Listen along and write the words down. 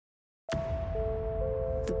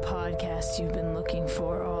The podcast you've been looking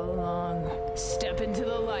for all along. Step into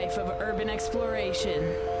the life of urban exploration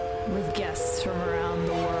with guests from around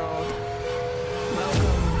the world.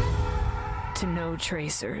 Welcome to No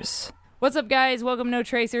Tracers. What's up, guys? Welcome to No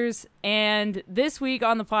Tracers. And this week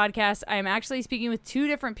on the podcast, I am actually speaking with two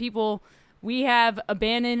different people. We have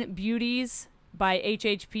Abandoned Beauties by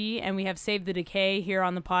HHP, and we have Save the Decay here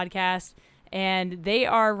on the podcast. And they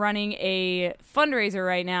are running a fundraiser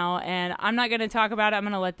right now, and I'm not going to talk about it. I'm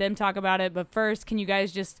going to let them talk about it. But first, can you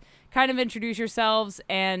guys just kind of introduce yourselves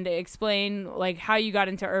and explain like how you got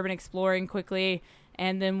into urban exploring quickly,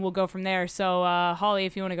 and then we'll go from there. So, Holly,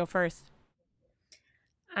 if you want to go first.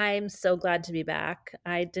 I'm so glad to be back.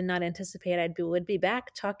 I did not anticipate I would be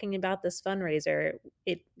back talking about this fundraiser.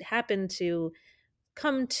 It happened to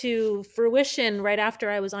come to fruition right after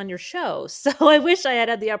I was on your show. So I wish I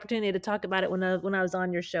had the opportunity to talk about it when I was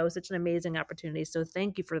on your show. Such an amazing opportunity. So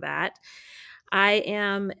thank you for that. I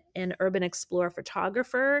am an urban explorer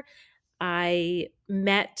photographer. I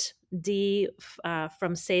met Dee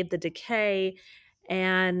from Save the Decay,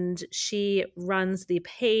 and she runs the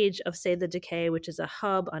page of Save the Decay, which is a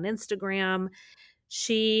hub on Instagram.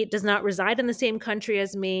 She does not reside in the same country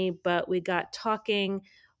as me, but we got talking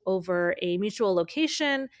over a mutual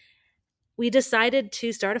location. We decided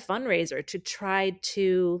to start a fundraiser to try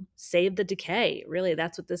to save the decay. Really,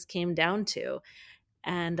 that's what this came down to.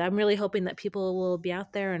 And I'm really hoping that people will be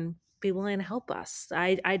out there and be willing to help us.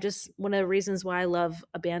 I just, one of the reasons why I love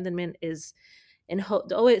abandonment is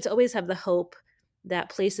it's always have the hope that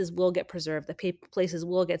places will get preserved, that places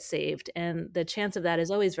will get saved. And the chance of that is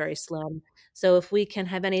always very slim. So if we can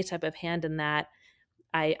have any type of hand in that,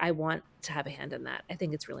 I want to have a hand in that. I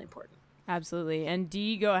think it's really important. Absolutely. And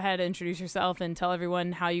Dee, go ahead and introduce yourself and tell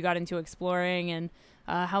everyone how you got into exploring and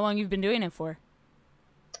how long you've been doing it for.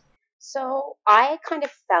 So I kind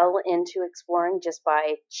of fell into exploring just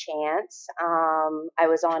by chance. I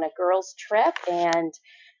was on a girls' trip and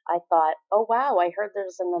I thought, oh, wow, I heard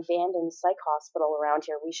there's an abandoned psych hospital around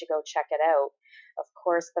here. We should go check it out. Of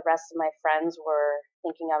course, the rest of my friends were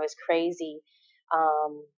thinking I was crazy.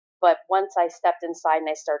 But once I stepped inside and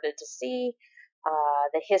I started to see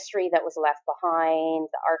the history that was left behind,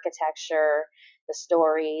 the architecture, the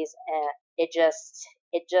stories, and it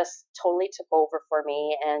just totally took over for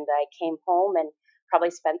me. And I came home and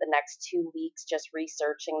probably spent the next 2 weeks just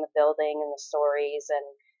researching the building and the stories and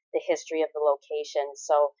the history of the location.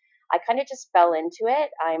 So I kind of just fell into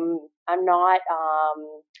it. I'm not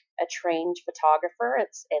a trained photographer.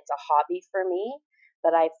 It's a hobby for me.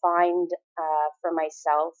 But I find for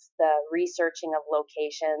myself the researching of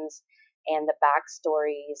locations and the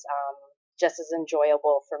backstories just as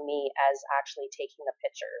enjoyable for me as actually taking the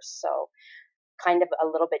pictures. So kind of a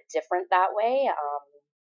little bit different that way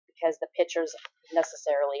because the pictures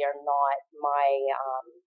necessarily are not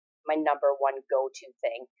my number one go-to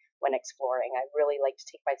thing when exploring. I really like to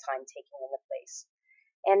take my time taking in the place.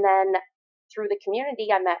 And then through the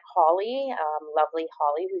community, I met Holly, lovely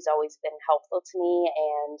Holly, who's always been helpful to me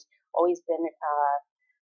and always been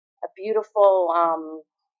a beautiful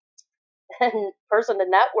person to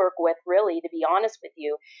network with, really, to be honest with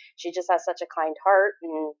you. She just has such a kind heart.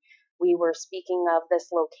 And we were speaking of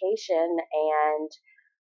this location, and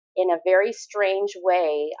in a very strange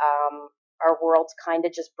way, our worlds kind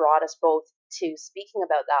of just brought us both to speaking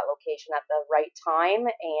about that location at the right time.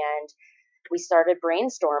 And we started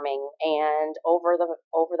brainstorming, and over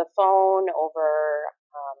the phone, over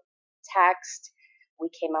text, we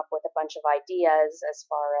came up with a bunch of ideas as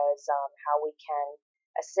far as how we can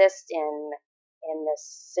assist in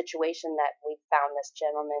this situation that we found this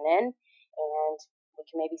gentleman in, and we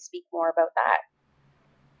can maybe speak more about that.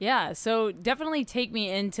 Yeah, so definitely take me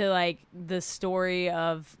into like the story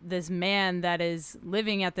of this man that is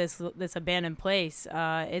living at this abandoned place.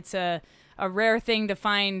 It's a rare thing to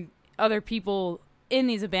find other people in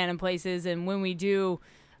these abandoned places, and when we do,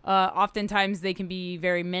 oftentimes they can be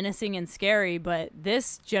very menacing and scary, but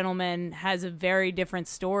this gentleman has a very different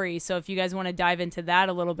story. So if you guys want to dive into that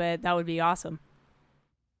a little bit, that would be awesome.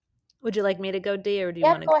 Would you like me to go, Dee, or do you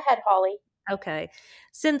want to go ahead, Holly? Okay.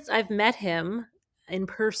 Since I've met him in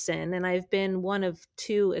person, and I've been one of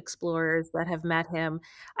two explorers that have met him,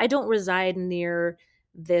 I don't reside near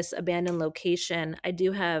this abandoned location. I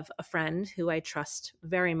do have a friend who I trust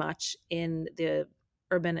very much in the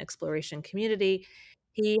urban exploration community.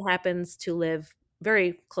 He happens to live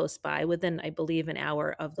very close by, within, I believe, an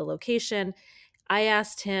hour of the location. I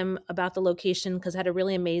asked him about the location because it had a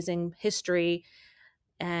really amazing history,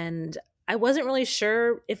 and I wasn't really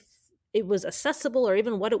sure if it was accessible or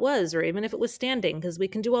even what it was, or even if it was standing, because we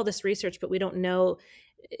can do all this research, but we don't know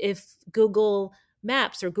if Google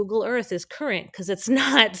Maps or Google Earth is current, because it's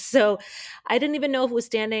not. So I didn't even know if it was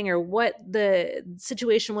standing or what the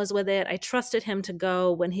situation was with it. I trusted him to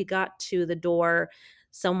go. When he got to the door,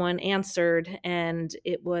 someone answered, and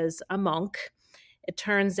it was a monk. It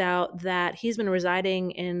turns out that he's been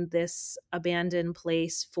residing in this abandoned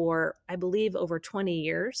place for, I believe, over 20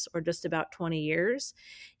 years, or just about 20 years.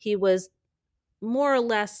 He was more or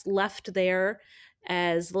less left there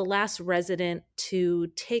as the last resident to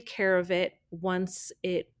take care of it once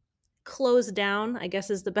it closed down, I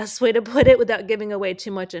guess is the best way to put it without giving away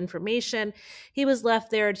too much information. He was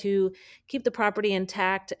left there to keep the property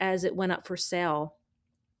intact as it went up for sale.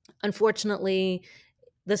 Unfortunately,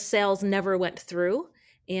 the sales never went through,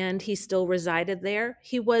 and he still resided there.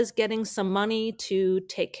 He was getting some money to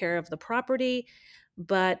take care of the property,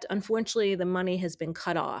 but unfortunately, the money has been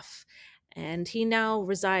cut off. And he now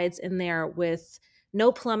resides in there with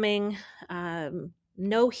no plumbing,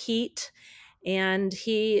 no heat, and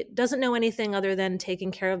he doesn't know anything other than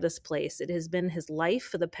taking care of this place. It has been his life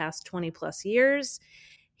for the past 20 plus years.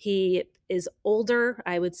 He is older,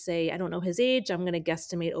 I would say, I don't know his age, I'm going to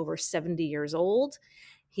guesstimate over 70 years old.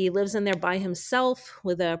 He lives in there by himself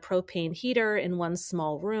with a propane heater in one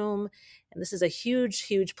small room. And this is a huge,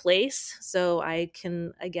 huge place. So I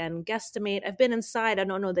can, again, guesstimate. I've been inside. I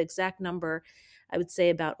don't know the exact number. I would say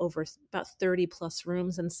about 30 plus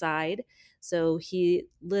rooms inside. So he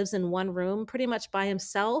lives in one room pretty much by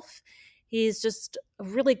himself. He's just a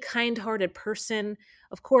really kind-hearted person.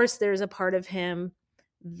 Of course, there's a part of him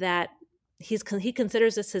that he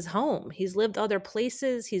considers this his home. He's lived other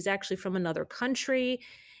places. He's actually from another country.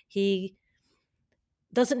 He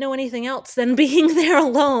doesn't know anything else than being there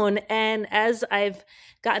alone. And as I've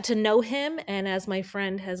gotten to know him, and as my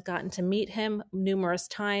friend has gotten to meet him numerous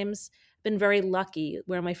times, been very lucky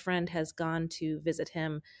where my friend has gone to visit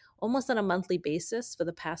him almost on a monthly basis for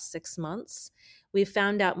the past 6 months. We've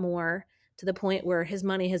found out more, to the point where his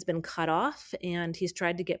money has been cut off, and he's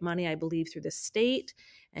tried to get money, I believe, through the state,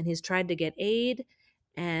 and he's tried to get aid,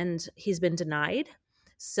 and he's been denied.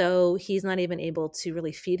 So he's not even able to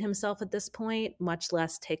really feed himself at this point, much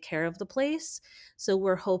less take care of the place. So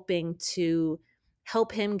we're hoping to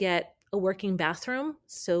help him get a working bathroom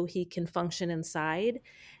so he can function inside,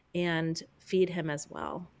 and feed him as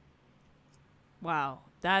well. Wow,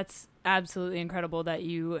 that's absolutely incredible that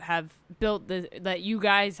you have built this, that you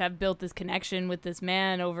guys have built this connection with this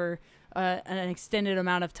man over an extended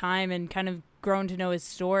amount of time, and kind of grown to know his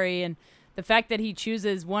story. And the fact that he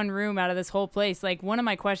chooses one room out of this whole place. Like, one of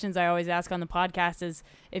my questions I always ask on the podcast is,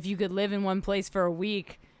 if you could live in one place for a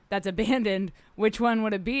week that's abandoned, which one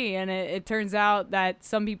would it be? And it turns out that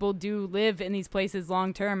some people do live in these places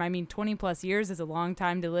long term. I mean, 20 plus years is a long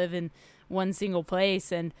time to live in one single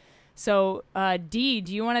place. And so, Dee,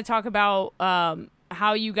 do you want to talk about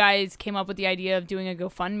how you guys came up with the idea of doing a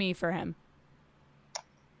GoFundMe for him?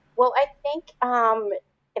 Well, I think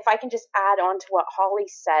if I can just add on to what Holly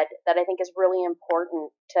said, that I think is really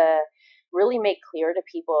important to really make clear to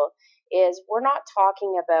people, is we're not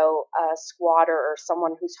talking about a squatter or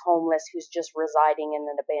someone who's homeless who's just residing in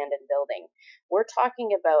an abandoned building. We're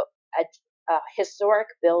talking about a historic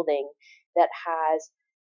building that has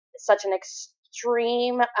such an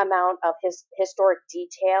extreme amount of historic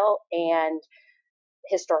detail and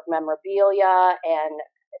historic memorabilia and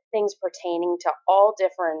things pertaining to all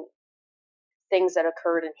different things that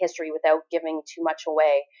occurred in history, without giving too much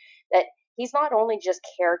away, that he's not only just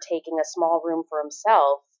caretaking a small room for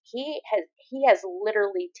himself, he has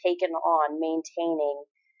literally taken on maintaining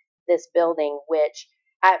this building, which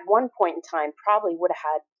at one point in time probably would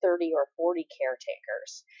have had 30 or 40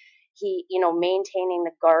 caretakers. He, maintaining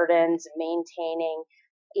the gardens, maintaining,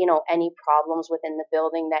 any problems within the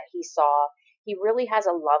building that he saw. He really has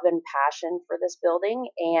a love and passion for this building,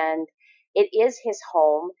 and it is his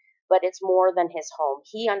home, but it's more than his home.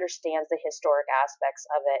 He understands the historic aspects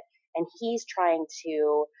of it, and he's trying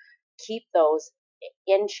to keep those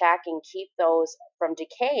in check and keep those from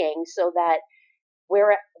decaying, so that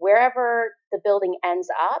wherever the building ends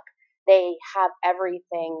up, they have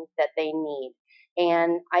everything that they need.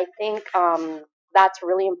 And I think that's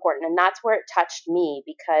really important. And that's where it touched me,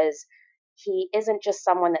 because he isn't just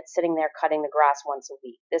someone that's sitting there cutting the grass once a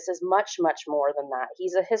week. This is much, much more than that.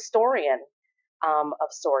 He's a historian of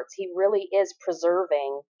sorts. He really is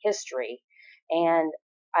preserving history. And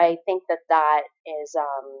I think that is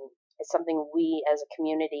something we as a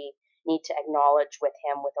community need to acknowledge with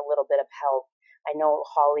him, with a little bit of help. I know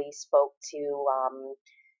Holly spoke to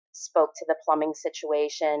the plumbing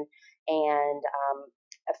situation and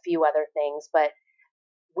a few other things, but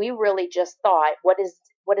we really just thought, what is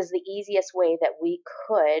the easiest way that we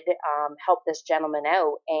could help this gentleman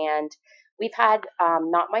out? And we've had,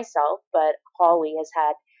 not myself, but Holly has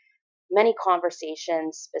had many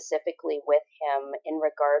conversations specifically with him in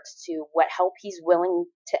regards to what help he's willing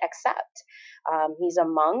to accept. He's a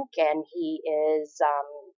monk, and he's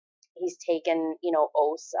taken,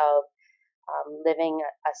 oaths of living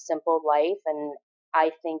a simple life. And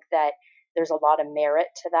I think that there's a lot of merit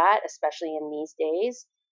to that, especially in these days.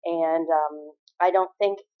 And I don't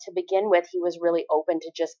think to begin with he was really open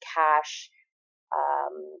to just cash,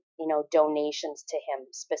 donations to him,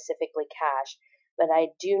 specifically cash. But I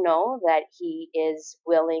do know that he is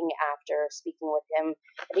willing, after speaking with him,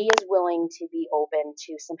 that he is willing to be open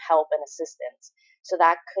to some help and assistance. So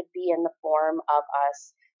that could be in the form of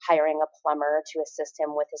us hiring a plumber to assist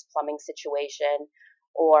him with his plumbing situation,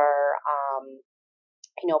 or,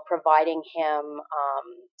 providing him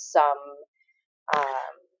some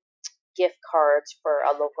um, gift cards for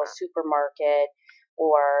a local supermarket,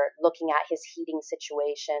 or looking at his heating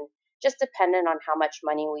situation, just dependent on how much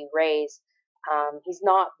money we raise. He's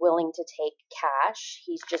not willing to take cash.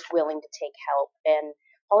 He's just willing to take help. And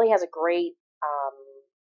Holly has a great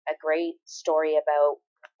story about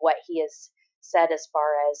what he has said as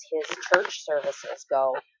far as his church services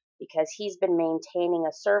go, because he's been maintaining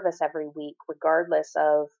a service every week, regardless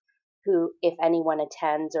of who, if anyone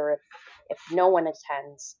attends, or if no one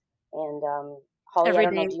attends. And Holly, I Every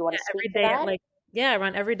don't know, day, do you want yeah, to speak every to day at that? like, yeah,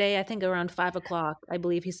 around every day, I think around 5 o'clock. I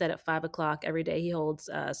believe he said at 5 o'clock every day he holds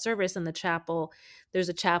service in the chapel. There's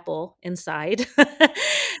a chapel inside.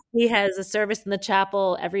 He has a service in the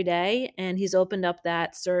chapel every day, and he's opened up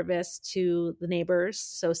that service to the neighbors.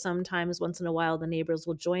 So sometimes, once in a while, the neighbors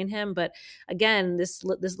will join him. But again, this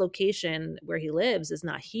location where he lives is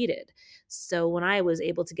not heated. So when I was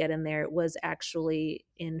able to get in there, it was actually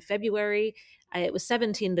in February. It was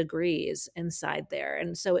 17 degrees inside there.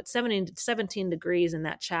 And so it's 17 degrees in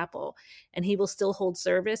that chapel. And he will still hold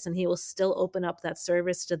service, and he will still open up that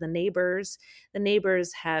service to the neighbors. The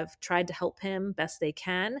neighbors have tried to help him best they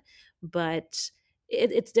can, but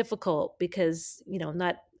it's difficult because,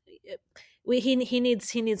 not. He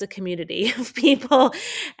needs a community of people,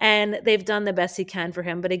 and they've done the best he can for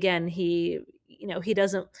him. But again, he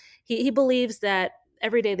doesn't. He believes that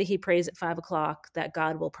every day that he prays at 5 o'clock, that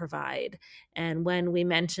God will provide. And when we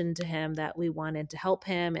mentioned to him that we wanted to help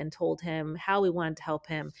him and told him how we wanted to help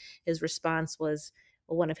him, his response was,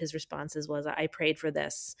 well, one of his responses was, I prayed for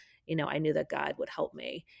this. I knew that God would help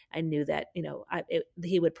me. I knew that,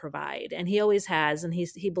 he would provide. And he always has. And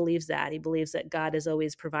he believes that. He believes that God has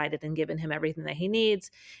always provided and given him everything that he needs.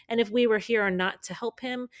 And if we were here or not to help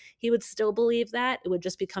him, he would still believe that. It would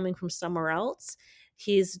just be coming from somewhere else.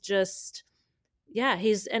 He's just, yeah,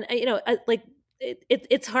 like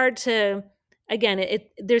it's hard to, again,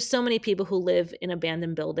 there's so many people who live in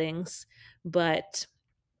abandoned buildings, but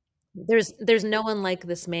there's no one like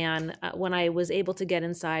this man. When I was able to get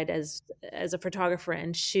inside as a photographer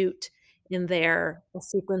and shoot in there a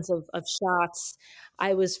sequence of shots,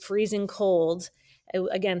 I was freezing cold.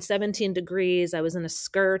 Again, 17 degrees. I was in a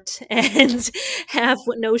skirt and have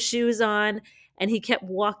no shoes on, and he kept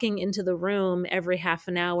walking into the room every half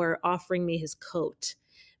an hour offering me his coat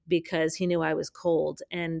because he knew I was cold,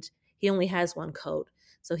 and he only has one coat,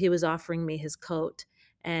 so he was offering me his coat.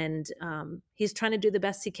 And he's trying to do the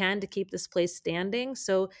best he can to keep this place standing.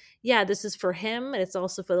 So yeah, this is for him, and it's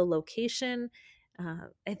also for the location.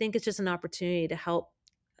 I think it's just an opportunity to help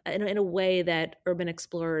in a way that urban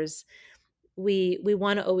explorers, we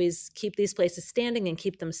want to always keep these places standing and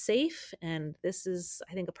keep them safe, and this is,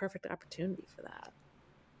 I think, a perfect opportunity for that.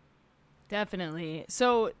 Definitely.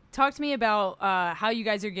 So talk to me about how you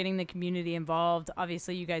guys are getting the community involved.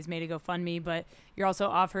 Obviously, you guys made a GoFundMe, but you're also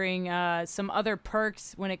offering some other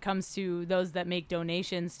perks when it comes to those that make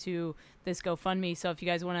donations to this GoFundMe. So if you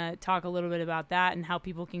guys want to talk a little bit about that and how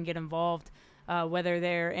people can get involved, whether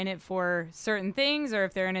they're in it for certain things or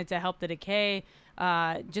if they're in it to help the Decay,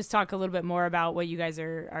 just talk a little bit more about what you guys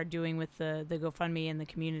are doing with the GoFundMe and the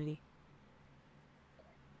community.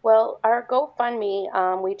 Well, our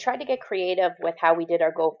GoFundMe, we tried to get creative with how we did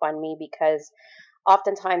our GoFundMe, because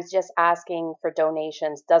oftentimes just asking for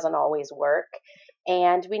donations doesn't always work.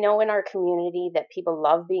 And we know in our community that people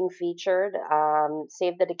love being featured.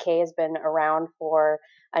 Save the Decay has been around for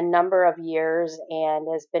a number of years and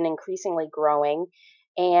has been increasingly growing.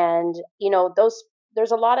 And,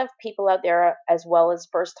 there's a lot of people out there, as well as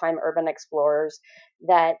first time urban explorers,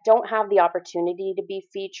 that don't have the opportunity to be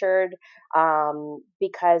featured,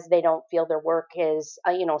 because they don't feel their work is,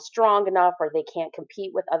 strong enough, or they can't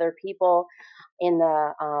compete with other people. in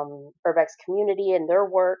the Urbex community and their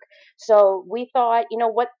work. So we thought,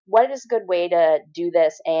 what is a good way to do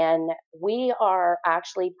this? And we are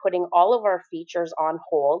actually putting all of our features on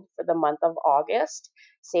hold for the month of August.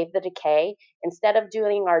 Save the Decay. Instead of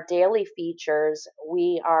doing our daily features,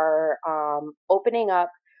 we are opening up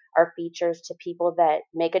our features to people that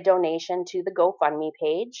make a donation to the GoFundMe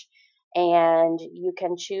page. And you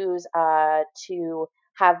can choose to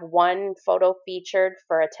have one photo featured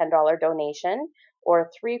for a $10 donation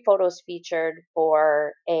or 3 photos featured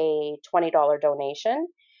for a $20 donation.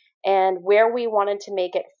 And where we wanted to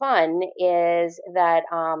make it fun is that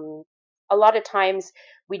a lot of times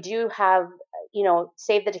we do have,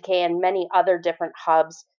 Save the Decay and many other different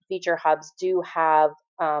hubs, feature hubs, do have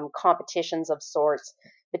competitions of sorts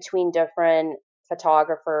between different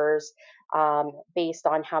photographers based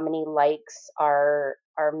on how many likes are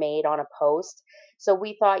made on a post. So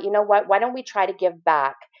we thought, you know what, why don't we try to give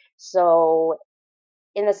back? So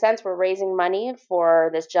in a sense, we're raising money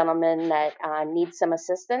for this gentleman that needs some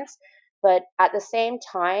assistance. But at the same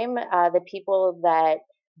time, the people that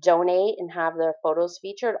donate and have their photos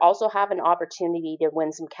featured also have an opportunity to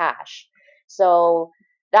win some cash. So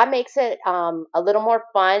that makes it a little more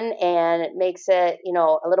fun, and it makes it,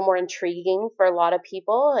 a little more intriguing for a lot of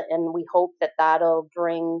people. And we hope that that'll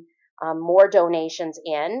bring more donations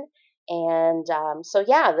in. And so,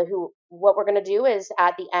 yeah, what we're going to do is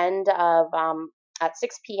at the end of at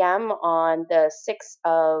 6 p.m. on the 6th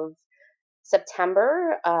of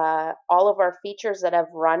September, all of our features that have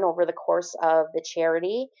run over the course of the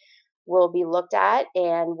charity will be looked at,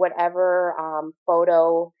 and whatever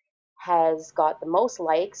photo has got the most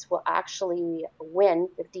likes will actually win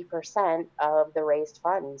 50% of the raised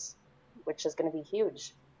funds, which is going to be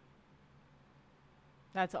huge.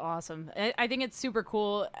 That's awesome. I think it's super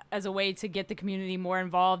cool as a way to get the community more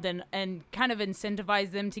involved and kind of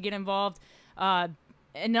incentivize them to get involved. And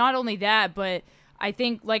not only that, but I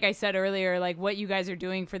think, like I said earlier, like what you guys are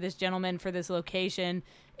doing for this gentleman, for this location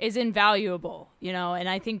is invaluable, and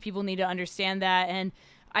I think people need to understand that. And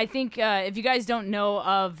I think if you guys don't know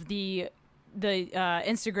of the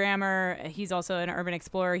Instagrammer, he's also an urban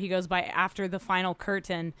explorer. He goes by After the Final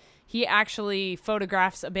Curtain. He actually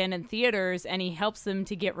photographs abandoned theaters and he helps them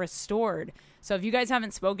to get restored. So if you guys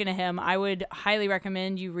haven't spoken to him, I would highly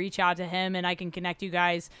recommend you reach out to him and I can connect you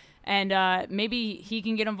guys. And maybe he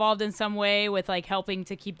can get involved in some way with like helping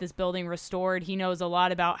to keep this building restored. He knows a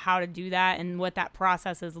lot about how to do that and what that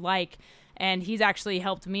process is like. And he's actually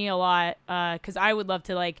helped me a lot because I would love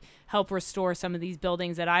to like help restore some of these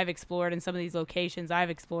buildings that I've explored and some of these locations I've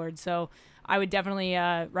explored. So I would definitely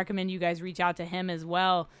recommend you guys reach out to him as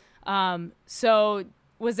well. So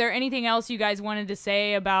was there anything else you guys wanted to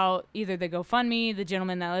say about either the GoFundMe, the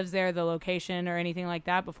gentleman that lives there, the location, or anything like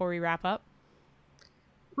that before we wrap up?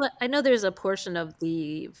 Well, I know there's a portion of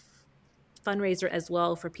the fundraiser as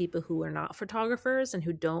well for people who are not photographers and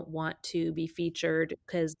who don't want to be featured,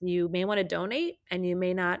 because you may want to donate and you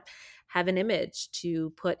may not have an image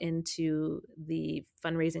to put into the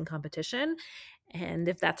fundraising competition. And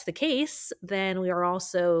if that's the case, then we are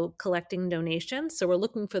also collecting donations. So we're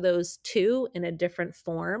looking for those too in a different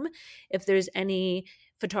form. If there's any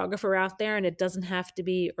photographer out there, and it doesn't have to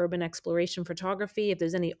be urban exploration photography, if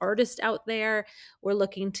there's any artist out there, we're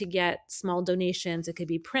looking to get small donations. It could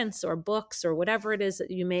be prints or books or whatever it is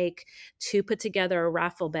that you make to put together a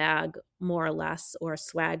raffle bag, more or less, or a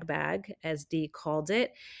swag bag, as Dee called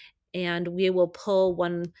it. And we will pull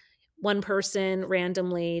one person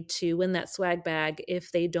randomly to win that swag bag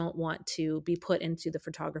if they don't want to be put into the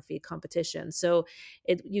photography competition. So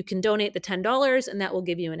you can donate the $10 and that will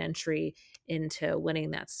give you an entry into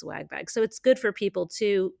winning that swag bag. So it's good for people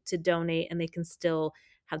to donate, and they can still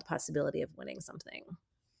have the possibility of winning something.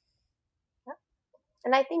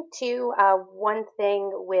 And I think too, one thing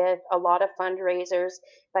with a lot of fundraisers,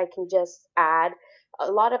 if I can just add,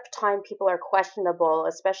 a lot of time people are questionable,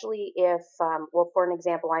 especially if, well, for an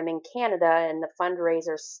example, I'm in Canada and the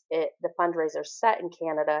fundraiser's set in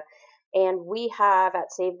Canada, and we have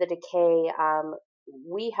at Save the Decay,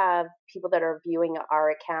 we have people that are viewing our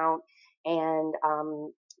account and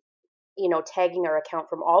tagging our account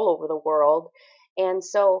from all over the world. And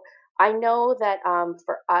so I know that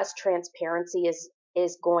for us, transparency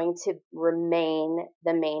is going to remain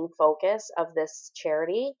the main focus of this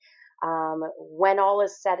charity. When all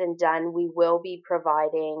is said and done, we will be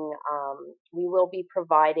providing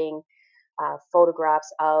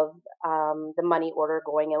photographs of the money order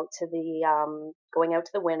going out to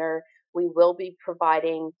the winner. We will be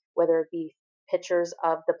providing, whether it be pictures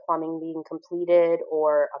of the plumbing being completed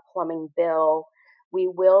or a plumbing bill. We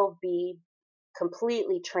will be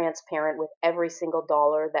completely transparent with every single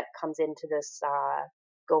dollar that comes into this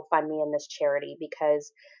GoFundMe and this charity,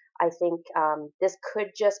 because I think this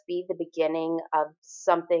could just be the beginning of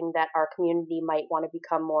something that our community might want to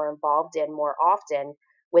become more involved in more often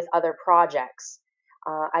with other projects.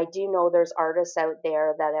 I do know there's artists out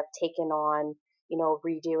there that have taken on,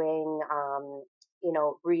 redoing,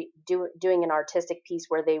 doing an artistic piece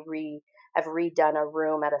where they have redone a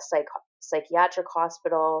room at a psychiatric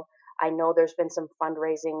hospital. I know there's been some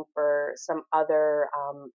fundraising for some other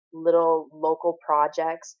little local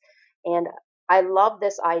projects. And I love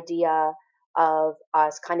this idea of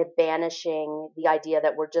us kind of banishing the idea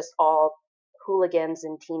that we're just all hooligans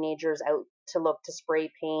and teenagers out to look to spray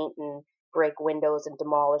paint and break windows and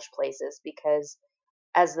demolish places, because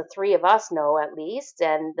as the three of us know, at least,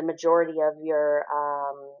 and the majority of your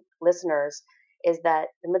listeners, is that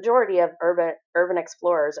the majority of urban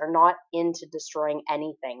explorers are not into destroying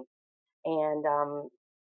anything. And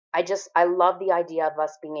I love the idea of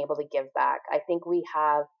us being able to give back. I think we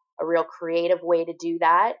have a real creative way to do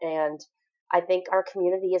that, and I think our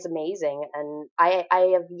community is amazing. And I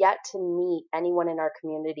have yet to meet anyone in our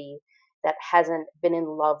community that hasn't been in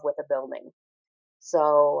love with a building.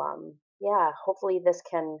 So yeah, hopefully this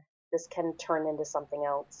can turn into something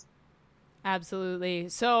else. Absolutely.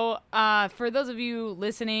 So, for those of you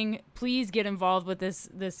listening, please get involved with this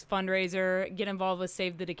fundraiser. Get involved with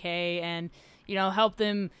Save the Decay, and help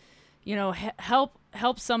them.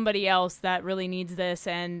 Help somebody else that really needs this,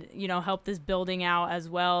 and help this building out as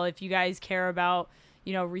well. If you guys care about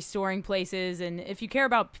restoring places, and if you care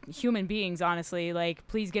about human beings, honestly, like,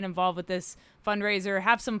 please get involved with this fundraiser.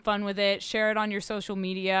 Have some fun with it. Share it on your social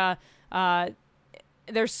media.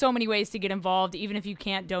 There's so many ways to get involved. Even if you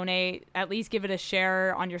can't donate, at least give it a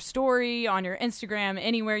share on your story, on your Instagram,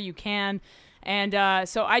 anywhere you can. And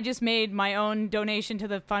so I just made my own donation to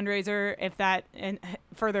the fundraiser, if that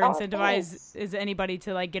further incentivizes anybody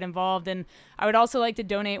to get involved. And I would also like to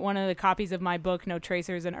donate one of the copies of my book, No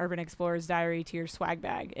Tracers, an Urban Explorer's Diary, to your swag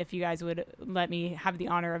bag, if you guys would let me have the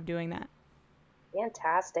honor of doing that.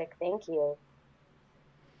 Fantastic. Thank you.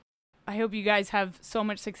 I hope you guys have so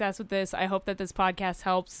much success with this. I hope that this podcast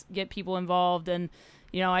helps get people involved. And,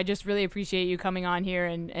 I just really appreciate you coming on here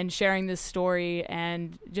and sharing this story,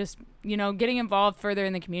 and just, getting involved further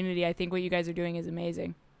in the community. I think what you guys are doing is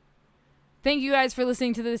amazing. Thank you guys for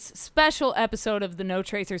listening to this special episode of the No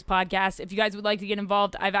Tracers podcast. If you guys would like to get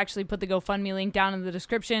involved, I've actually put the GoFundMe link down in the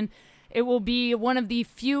description. It will be one of the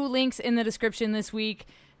few links in the description this week.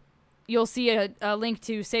 You'll see a link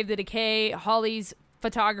to Save the Decay, Holly's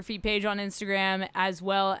photography page on Instagram, as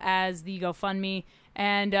well as the GoFundMe,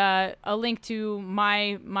 and a link to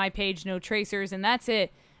my page, No Tracers, and that's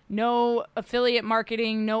it. No affiliate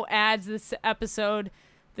marketing, no ads this episode.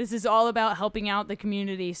 This is all about helping out the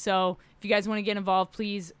community. So if you guys want to get involved,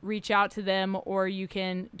 please reach out to them, or you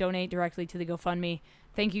can donate directly to the GoFundMe.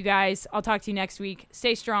 Thank you guys. I'll talk to you next week.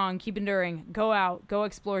 Stay strong, keep enduring, go out, go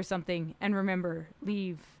explore something, and remember,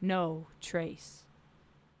 leave no trace.